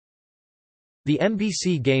The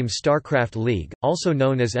MBCGame StarCraft League, also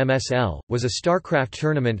known as MSL, was a StarCraft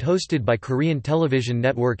tournament hosted by Korean television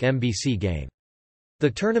network MBCGame.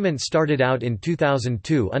 The tournament started out in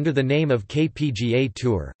 2002 under the name of KPGA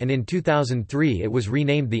Tour, and in 2003 it was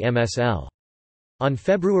renamed the MSL. On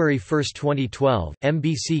February 1, 2012,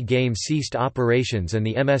 MBCGame ceased operations and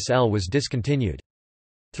the MSL was discontinued.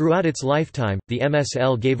 Throughout its lifetime, the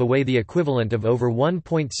MSL gave away the equivalent of over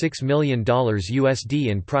 $1.6 million USD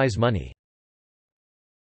in prize money.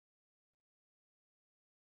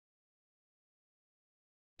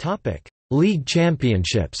 League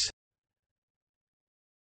championships.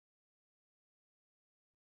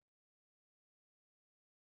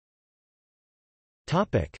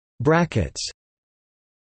 Brackets.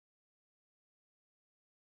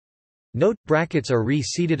 Note: brackets are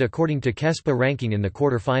re-seeded according to KESPA ranking in the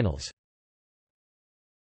quarter-finals.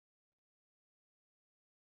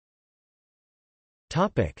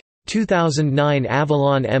 Topic: 2009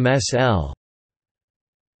 Avalon MSL.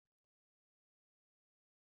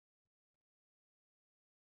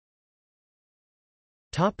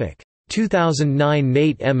 Topic: 2009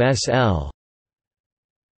 Nate MSL.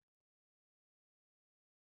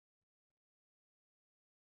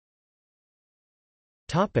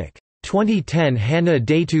 Topic: 2010 Hana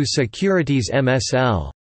Daetoo Securities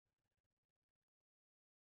MSL.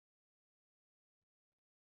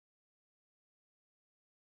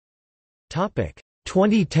 Topic: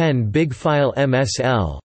 2010 Bigfile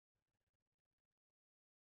MSL.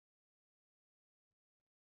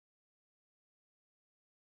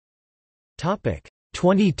 Topic: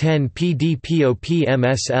 2010 PDPop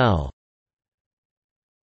MSL.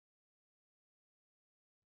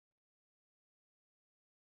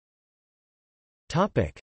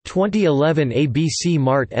 Topic: 2011 ABC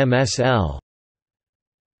Mart MSL.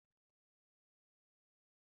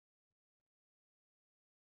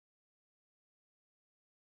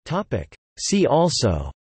 Topic: See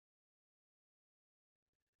also.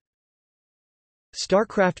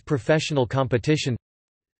 StarCraft Professional Competition,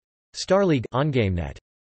 StarLeague on GameNet.